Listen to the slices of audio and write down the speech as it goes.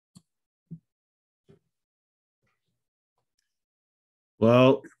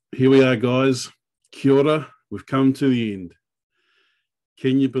Well, here we are, guys. Kia ora. We've come to the end.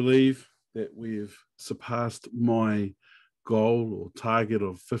 Can you believe that we've surpassed my goal or target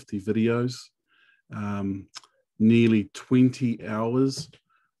of 50 videos? Nearly 20 hours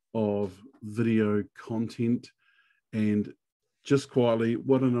of video content. And just quietly,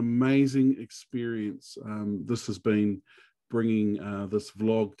 what an amazing experience this has been, bringing this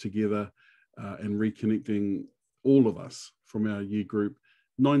vlog together and reconnecting all of us from our year group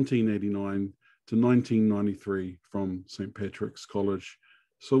 1989 to 1993 from St. Patrick's College,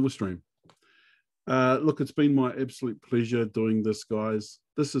 Silverstream. Look, it's been my absolute pleasure doing this, guys.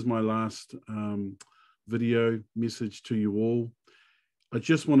 This is my last video message to you all. I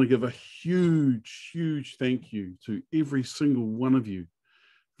just want to give a huge thank you to every single one of you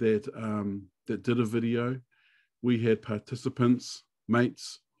that that did a video. We had participants,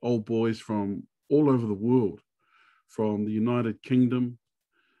 mates, old boys from all over the world, from the United Kingdom,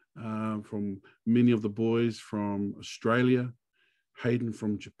 from many of the boys from Australia, Hayden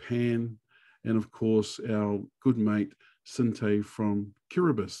from Japan, and of course our good mate Sinte from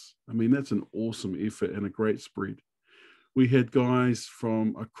Kiribati. I mean, that's an awesome effort and a great spread. We had guys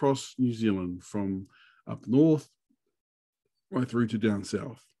from across New Zealand, from up north right through to down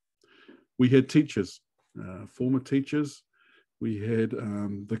south. We had teachers, former teachers. We had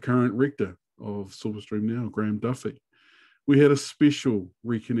the current rector of Silverstream now, Graham Duffy. We had a special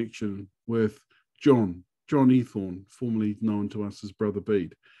reconnection with John Ethorn, formerly known to us as Brother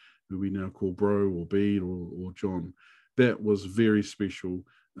Bede, who we now call Bro or Bede or John. That was very special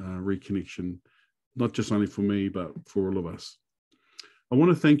reconnection, not just only for me, but for all of us. I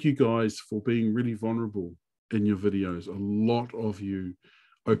want to thank you guys for being really vulnerable in your videos. A lot of you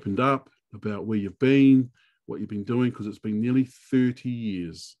opened up about where you've been, what you've been doing, because it's been nearly 30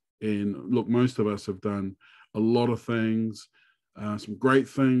 years. And look, most of us have done a lot of things, some great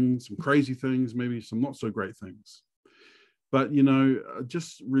things, some crazy things, maybe some not so great things. But, you know, I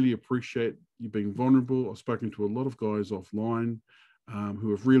just really appreciate you being vulnerable. I've spoken to a lot of guys offline who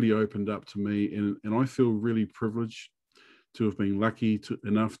have really opened up to me, and I feel really privileged to have been lucky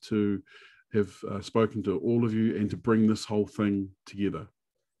enough to have spoken to all of you and to bring this whole thing together.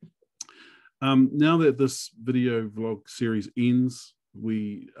 Now that this video vlog series ends,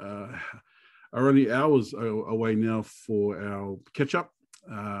 we are only hours away now for our catch-up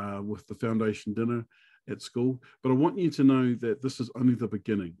with the foundation dinner at school. But I want you to know that this is only the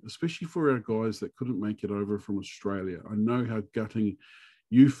beginning, especially for our guys that couldn't make it over from Australia. I know how gutting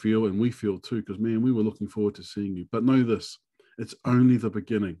you feel, and we feel too, because, man, we were looking forward to seeing you. But know this, it's only the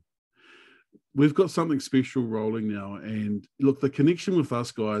beginning. We've got something special rolling now. And look, the connection with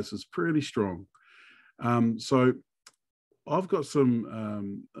us guys is pretty strong. So I've got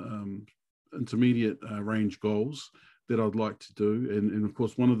some intermediate range goals that I'd like to do. And of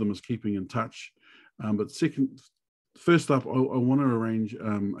course, one of them is keeping in touch. But first up, I want to arrange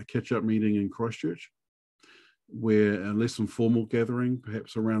a catch-up meeting in Christchurch, where a less informal gathering,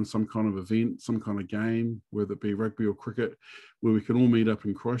 perhaps around some kind of event, some kind of game, whether it be rugby or cricket, where we can all meet up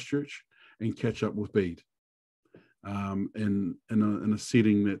in Christchurch and catch up with Bede in a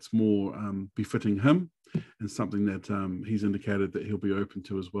setting that's more befitting him, and something that he's indicated that he'll be open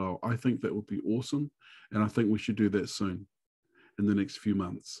to as well. I think that would be awesome, and I think we should do that soon, in the next few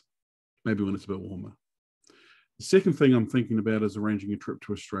months, maybe when it's a bit warmer. The second thing I'm thinking about is arranging a trip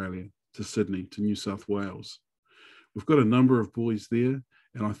to Australia, to Sydney, to New South Wales. We've got a number of boys there,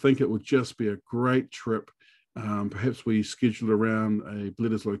 and I think it would just be a great trip. Perhaps we schedule around a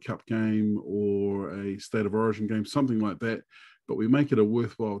Bledisloe Cup game or a State of Origin game, something like that. But we make it a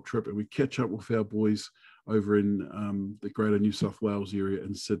worthwhile trip, and we catch up with our boys over in the greater New South Wales area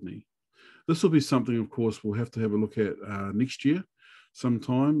in Sydney. This will be something, of course, we'll have to have a look at next year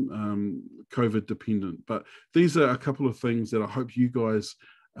sometime, COVID dependent. But these are a couple of things that I hope you guys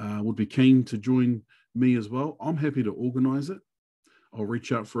would be keen to join me as well. I'm happy to organise it. I'll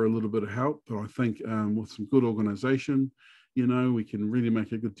reach out for a little bit of help, but I think with some good organisation, you know, we can really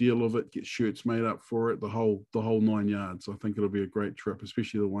make a good deal of it, get shirts made up for it, the whole 9 yards. I think it'll be a great trip,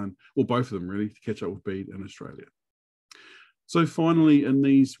 especially the one, or both of them really, to catch up with Bede in Australia. So finally, in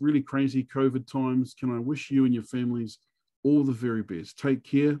these really crazy COVID times, can I wish you and your families all the very best. Take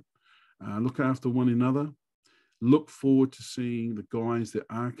care, look after one another. Look forward to seeing the guys that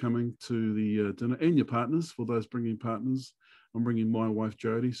are coming to the dinner, and your partners, for those bringing partners. I'm bringing my wife,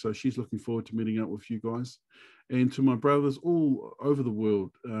 Jodie, so she's looking forward to meeting up with you guys. And to my brothers all over the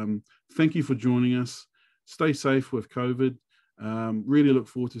world, thank you for joining us. Stay safe with COVID. Really look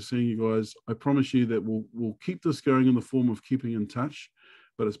forward to seeing you guys. I promise you that we'll keep this going in the form of keeping in touch,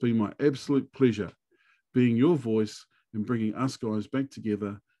 but it's been my absolute pleasure being your voice and bringing us guys back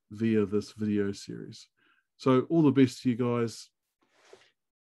together via this video series. So all the best to you guys.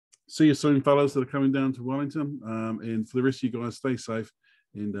 See you soon, fellas that are coming down to Wellington. And for the rest of you guys, stay safe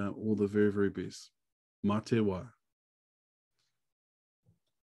and all the very, very best. Mā te wā.